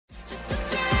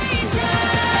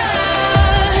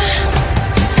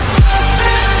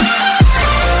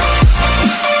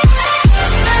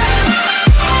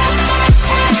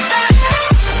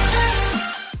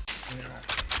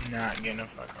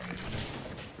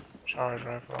Charge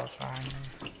rifle outside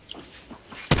me.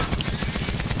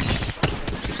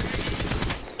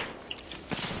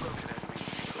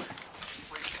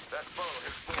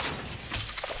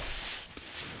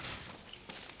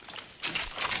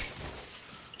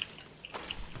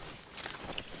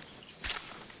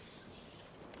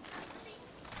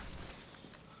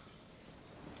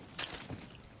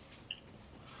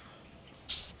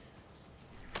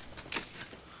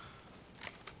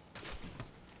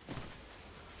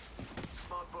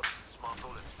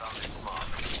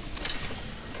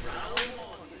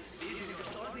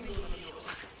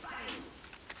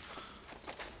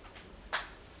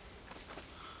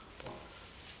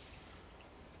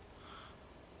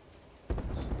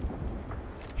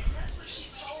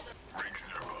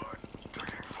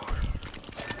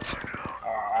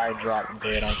 I dropped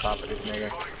dead on top of this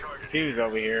nigga. He was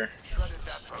over here.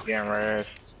 Getting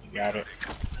res. You got it.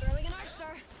 Throwing an arc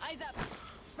star. Eyes up.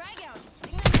 Frag out.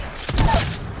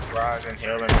 Ignition. Rising,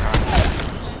 healing.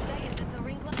 5 seconds until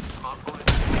ring close.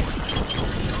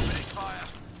 Fire.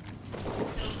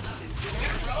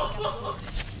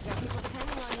 Got people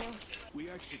depending on you. We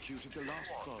executed the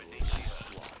last foe.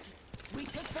 We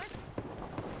took first.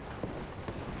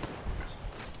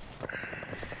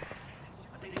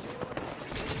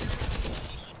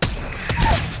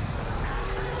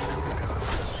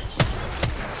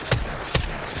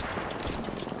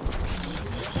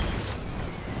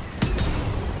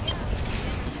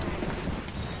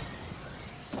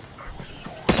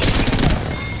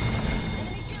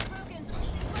 Enemy shield broken.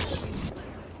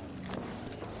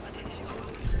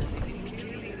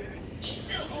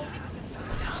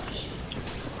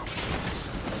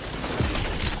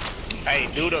 Hey,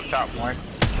 dude up top one.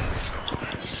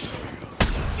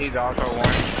 He's also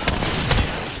one.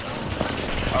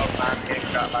 Oh, I'm getting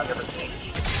shot by the other team.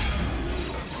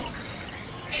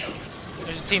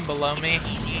 There's a team below me.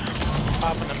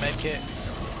 Popping a med kit.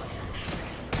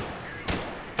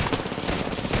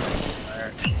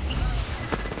 Alright.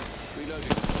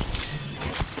 Reloading.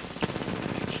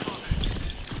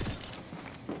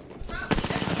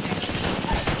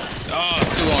 Oh,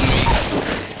 two on me.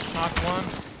 Knocked one.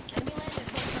 Enemy landed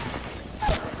close by.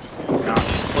 Nah.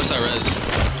 What's that res?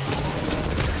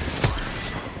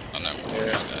 Oh no,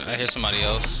 Yeah. I hear somebody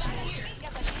else.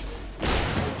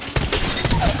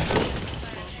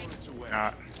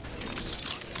 Nah.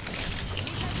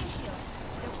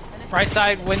 Right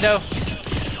side window.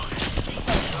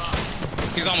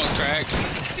 He's almost cracked.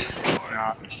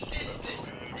 Nah.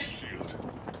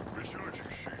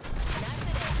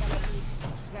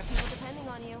 Got people depending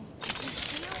on you.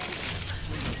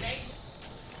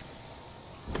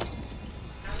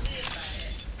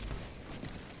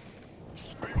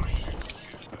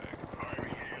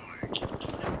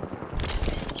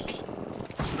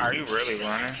 Are you really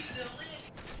running?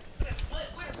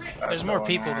 There's more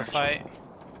people to fight.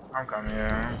 I'm coming,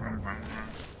 yeah. I'm coming.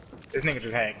 This nigga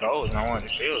just had goals and I wanted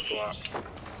to shield swap.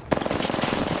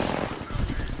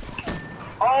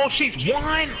 Oh, she's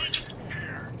one!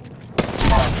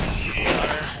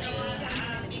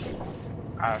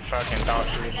 I fucking thought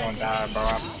she was gonna die, bro.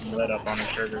 I lit up on the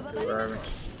trigger too early.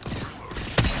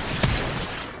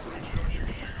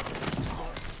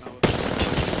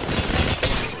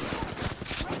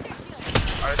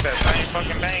 Oh, it's that same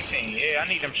fucking bang thing. Yeah, I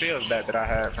need them shields back that I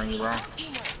had from you, bro. Now,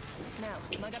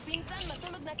 magapinsan,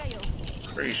 matulog na kayo.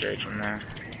 Appreciate you, man.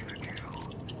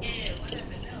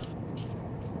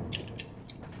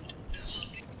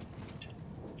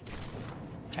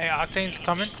 Hey, Octane's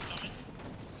coming.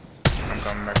 I'm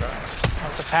coming back up.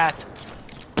 What's the path?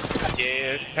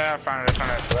 Yeah, it's Pathfinder that's on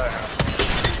that bloodhouse.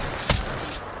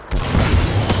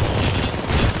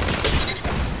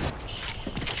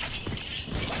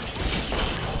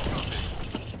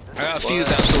 I got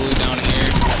fuse absolutely down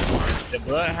here. The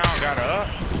bloodhound got her up.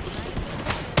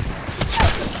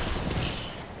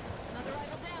 Another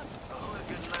rival down.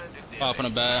 Popping a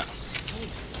bat.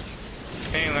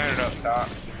 He ain't landed up top.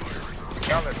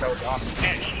 Y'all are so dumb. You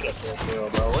can't shoot up for a kill,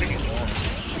 bro. What are you doing?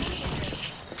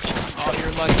 Oh,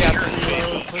 you're lucky after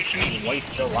the pussy. You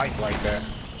waste your life like that.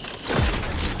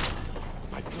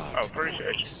 Oh,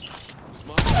 appreciate you.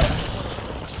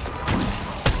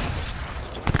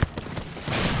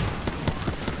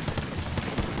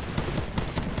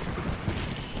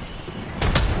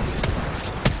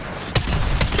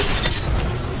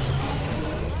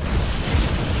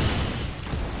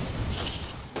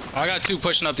 I got two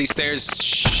pushing up these stairs.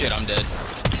 Shit, I'm dead.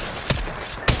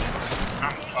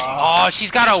 Oh,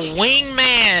 she's got a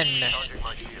wingman.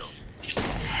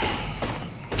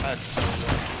 That's so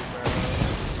lucky, bro.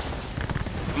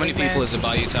 How many people is it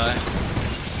by you, Ty?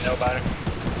 Nobody.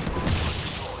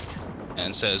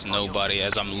 and says nobody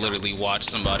as I'm literally watching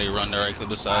somebody run directly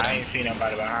beside I him. ain't see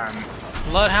nobody behind me.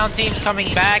 Bloodhound team's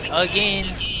coming back again.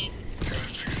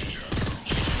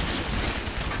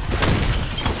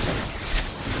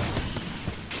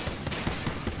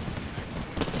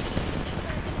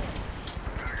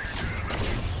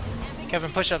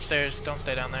 Kevin, push upstairs. Don't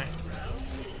stay down there.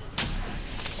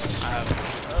 I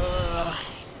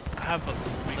have a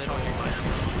little.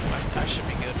 I should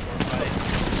be good for a fight.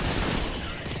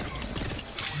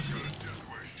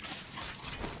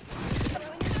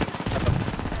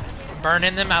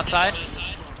 Burning them outside.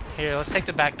 Here, let's take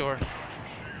the back door.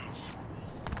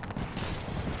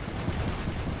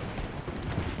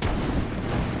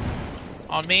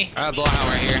 On me. I have Bloodhound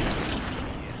right here.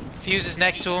 Fuse is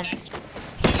next to him.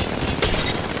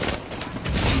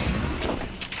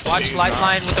 Watch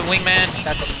Lifeline with the wingman.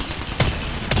 That's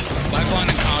Lifeline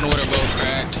and Conwood are both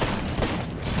cracked.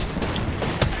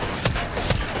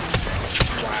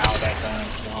 Wow, that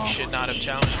gun's you long. should not have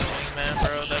challenged the wingman,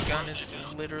 bro. That gun is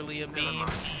literally a beam.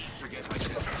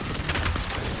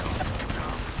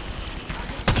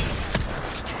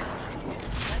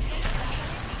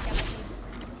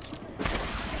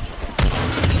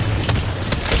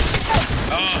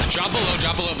 Oh, drop below,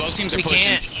 drop below. Both teams are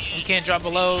pushing. We can't drop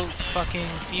below. Fucking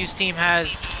Fuse team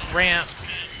has ramp.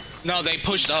 No, they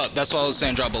pushed up. That's what I was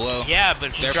saying, drop below. Yeah, but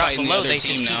if you They're drop fighting the below, other they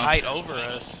team just now. fight over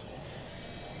us.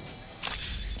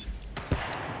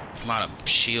 I'm out of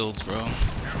shields, bro.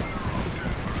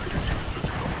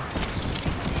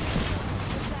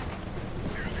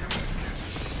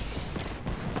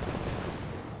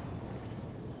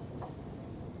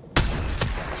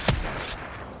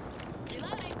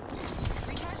 Reloading.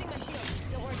 Recharging my shield.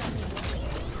 Don't worry about me.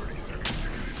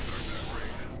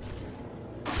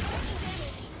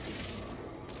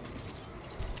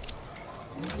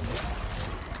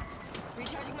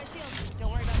 Recharging my shield.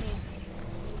 Don't worry about me.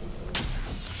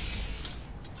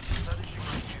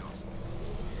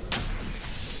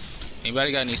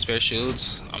 Anybody got any spare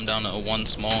shields? I'm down to one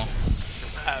small.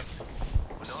 I have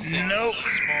 6 Nope.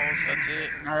 smalls, that's it.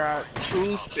 I got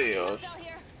 2 steals. Cell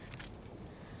here.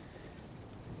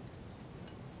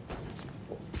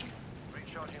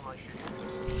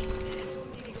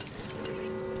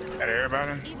 Got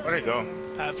everybody? Where'd they go?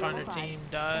 Pathfinder team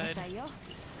died.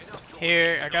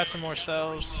 Here, I got some more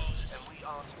cells.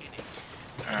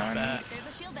 Bad. There's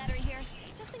a shield battery here,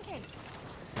 just in case.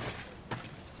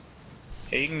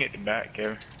 Yeah, you can get the back,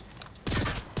 Kevin.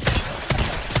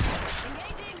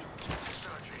 Engaging.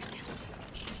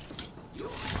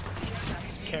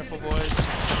 Careful, boys.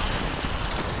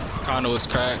 Conduit's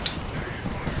cracked.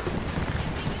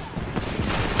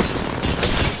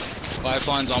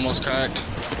 Lifeline's almost cracked.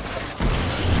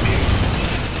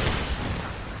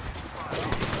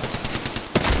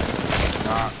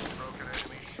 Nah.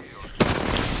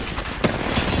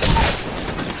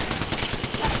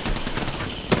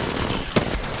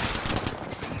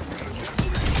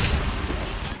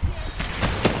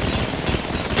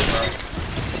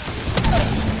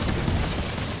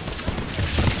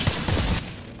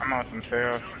 I'm on some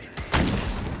sales.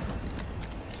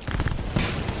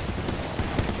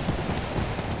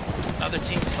 Another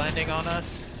team's landing on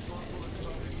us.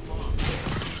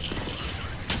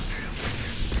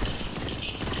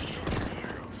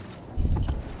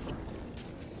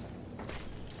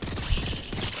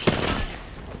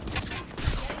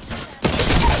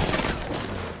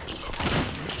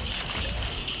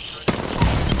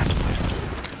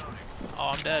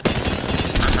 Oh, I'm dead.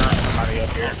 Somebody up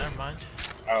Oh, here. never mind.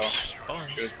 Oh,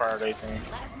 Bones. she was part of their team.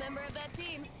 Last member of that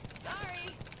team. Sorry.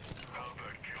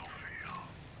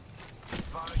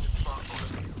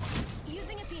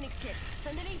 Using a Phoenix kit.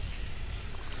 Send any.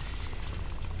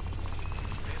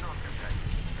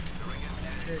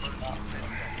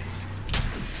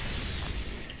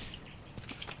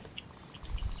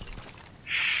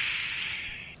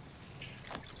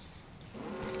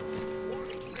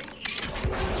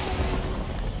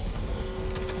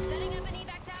 Setting up an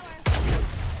evac tower.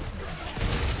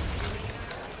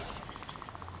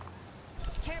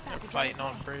 Care They're package fighting on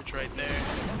on its way. bridge right there.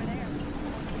 Over there.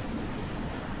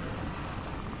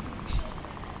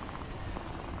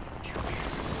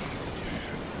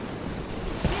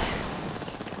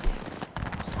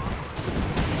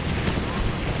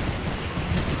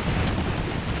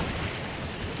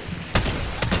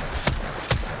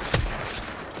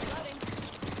 Loading.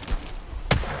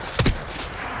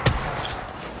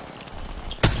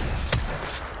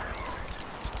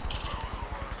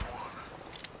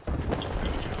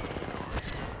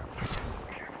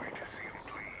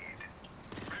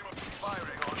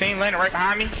 Team landing right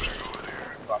behind me.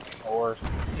 Fucking horse.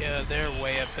 Yeah, they're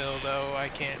way uphill though. I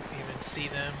can't even see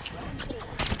them.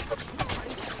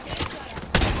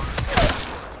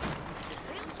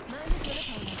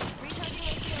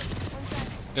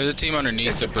 There's a team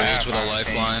underneath the bridge with a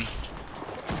lifeline.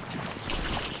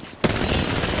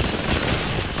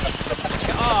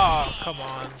 Oh, come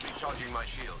on. Recharging my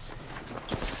shields.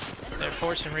 They're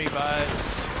forcing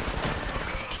revives.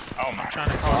 Oh my Trying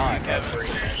to call you, god, Kevin. that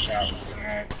 3-man shot was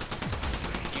mad.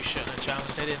 You shouldn't have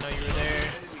challenged. They didn't know you were there.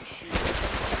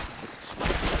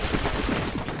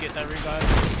 You get that revive?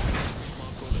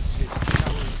 Bullets hit.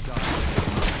 Towers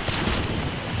down.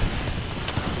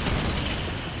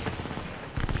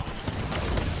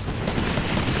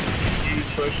 He's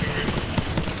pushing me.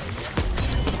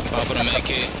 Popping a med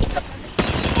kit.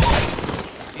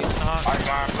 He's not.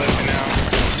 Lifeline pushing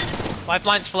now.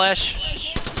 Lifeline's flesh.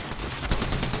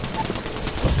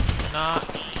 Not.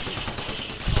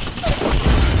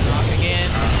 Knock again.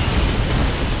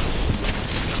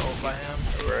 Hold by him.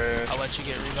 Red. I'll let you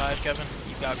get revived, Kevin.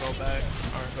 You gotta go back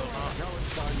or go knock.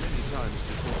 Cowards die many times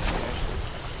before they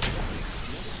exit.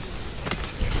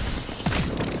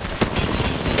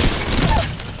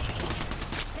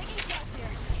 Taking shots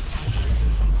here.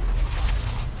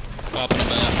 Popping a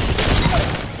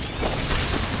bat.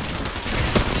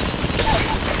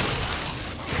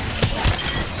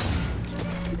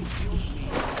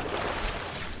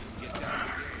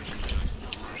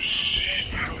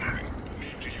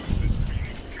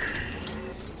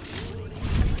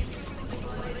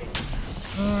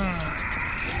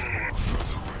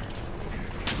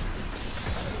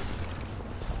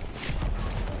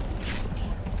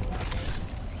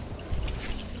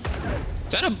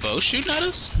 Is that a bow shooting at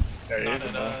us? There Not is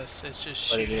at a us. It's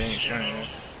just but it shooting. ain't shooting us.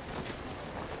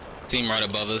 Team right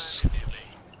above us.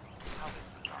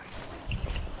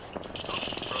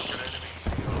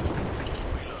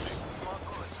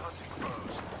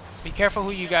 Be careful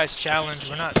who you guys challenge.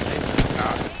 We're not safe.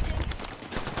 Nah,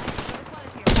 This one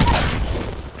is here.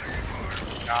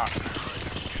 nah.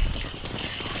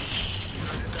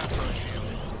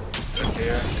 Good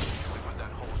there.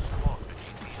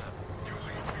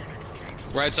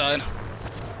 Right side.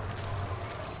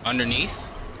 Underneath.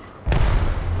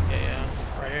 Yeah,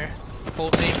 right here.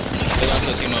 Full team. There's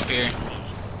also a team up here.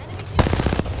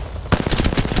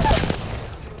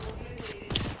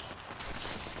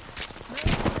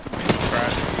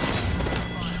 Right.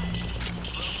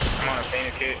 I'm on a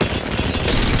painted kit.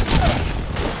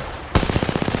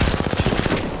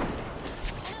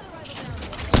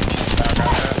 I got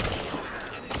that.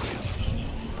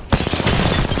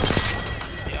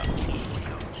 Yeah. Recharging my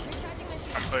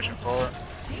shield. I'm pushing forward.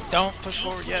 Don't push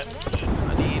forward yet.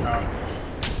 I need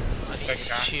Take it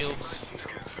down. shields.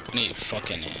 I need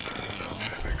fucking ammo.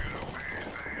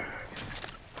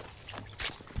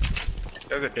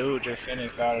 There's a dude just sitting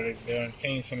inside of this building.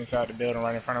 Team sitting inside the building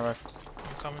right in front of us.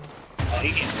 I'm coming. Oh, he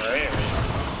getting red.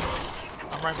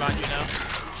 I'm right behind you now.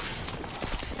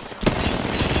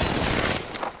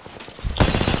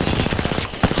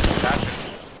 Gotcha.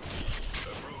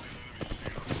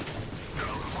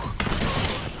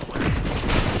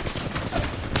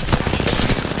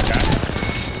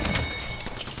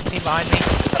 Team behind me.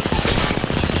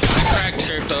 I cracked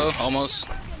crypto, almost.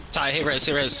 Ty, hit res,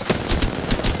 hit res.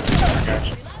 I got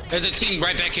you. There's a team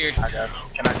right back here. I got you.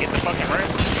 Can I get the fucking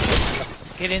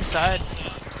red? Get inside.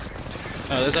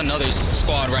 Oh, there's another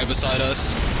squad right beside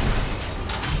us.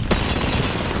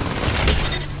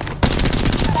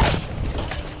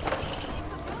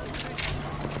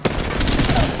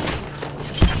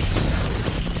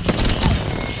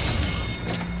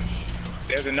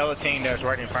 There's another team that's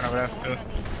right in front of us too.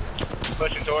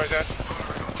 Pushing towards us.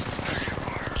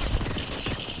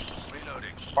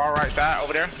 Far right side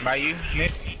over there, by you,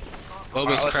 Nick.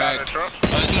 Boba's Other side of the cracked. truck. Oh,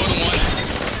 there's more than one.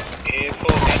 Yeah,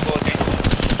 it's full team.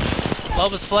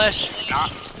 Loba's flesh. Nah,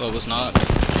 Boba's not.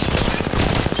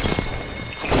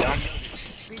 he's done.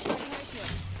 Recharging my shield.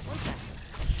 One sec.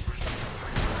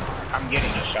 I'm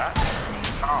getting a shot.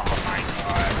 Oh my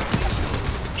god.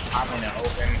 I'm in the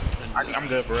open. I'm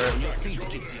good, bro.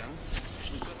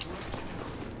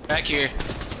 Back here.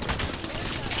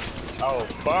 Oh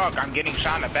fuck, I'm getting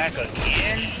shot in the back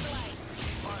again.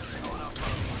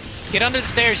 Get under the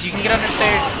stairs. You can get under the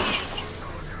stairs.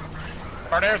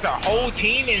 Bro, there's a whole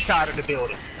team inside of the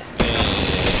building.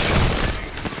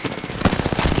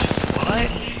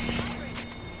 What?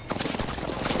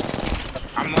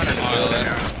 I'm under the building Alright.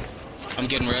 now. I'm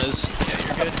getting res. Yeah,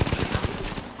 you're good.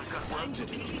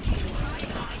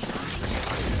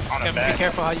 On the Kevin, be back.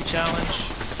 careful how you challenge.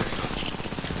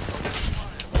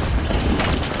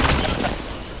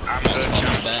 I'm Almost good.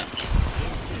 popping a bat.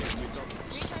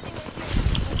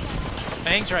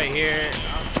 Fang's right here.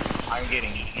 I'm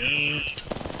getting Mm.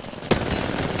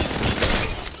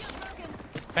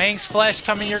 Bangs, flash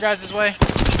coming your guys' way.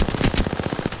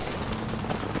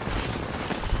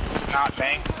 Not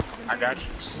bang. I got you.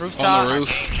 Rooftop. On the roof.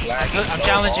 I'm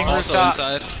challenging Also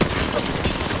rooftop.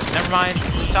 inside. Never mind.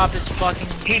 Rooftop is fucking.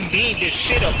 He beamed this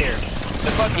shit up there.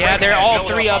 The fucking Yeah, they're record all has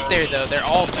three no up there though. They're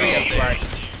all three up there. Right.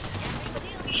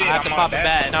 I Shit, have to I'm pop on a that.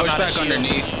 bat and I'm Push out of back shields.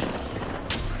 underneath.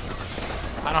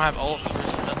 I don't have ult for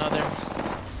another.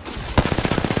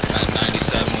 At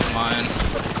 97 with mine.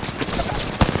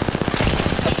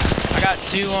 I got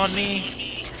 2 on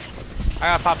me. I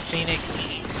gotta pop a Phoenix.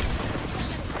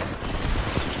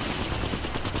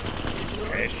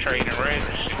 It's trading red.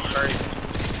 This shit's crazy.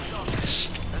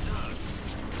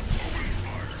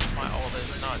 My ult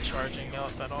is not charging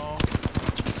up at all.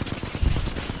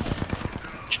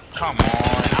 Come on.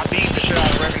 I beat the shit out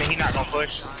of Revenant. He not gonna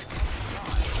push.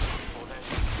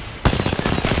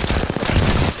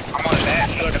 I'm on that.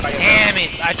 Damn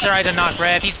it! I tried to knock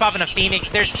Rev. He's popping a Phoenix.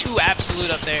 There's 2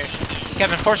 absolute up there.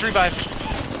 Kevin, force revive.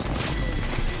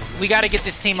 We gotta get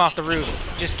this team off the roof.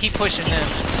 Just keep pushing them.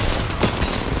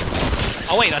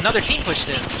 Oh wait, another team pushed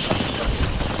in.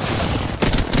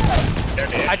 They're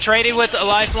dead. I traded with a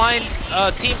lifeline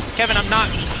team. Kevin, I'm not.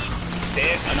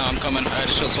 Dead. I know I'm coming. I had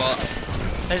to shield swap.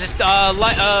 There's a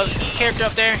character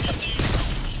up there. It's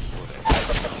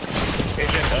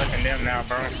just us and them now,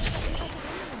 bro.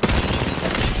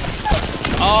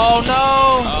 Oh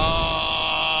no!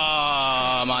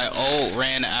 Oh, my ult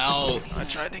ran out. I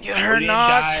tried to get her We didn't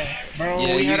knocked. die, bro.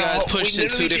 Yeah, We you had a guys whole- pushed we in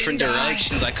 2 literally different didn't die.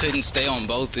 directions. I couldn't stay on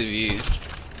both of you.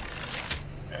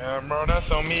 Yeah, bro, that's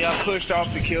on me. I pushed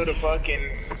off to kill the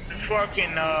fucking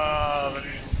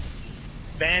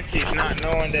Vantage, not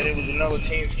knowing that it was another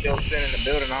team still sitting in the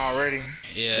building already.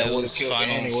 Yeah, That it would've was killed me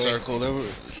final anyway. circle. There were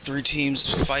 3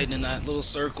 teams fighting in that little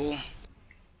circle.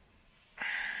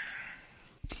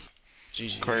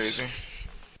 GG's. Crazy.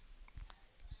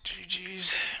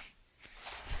 GG's.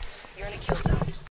 You're in a kill zone.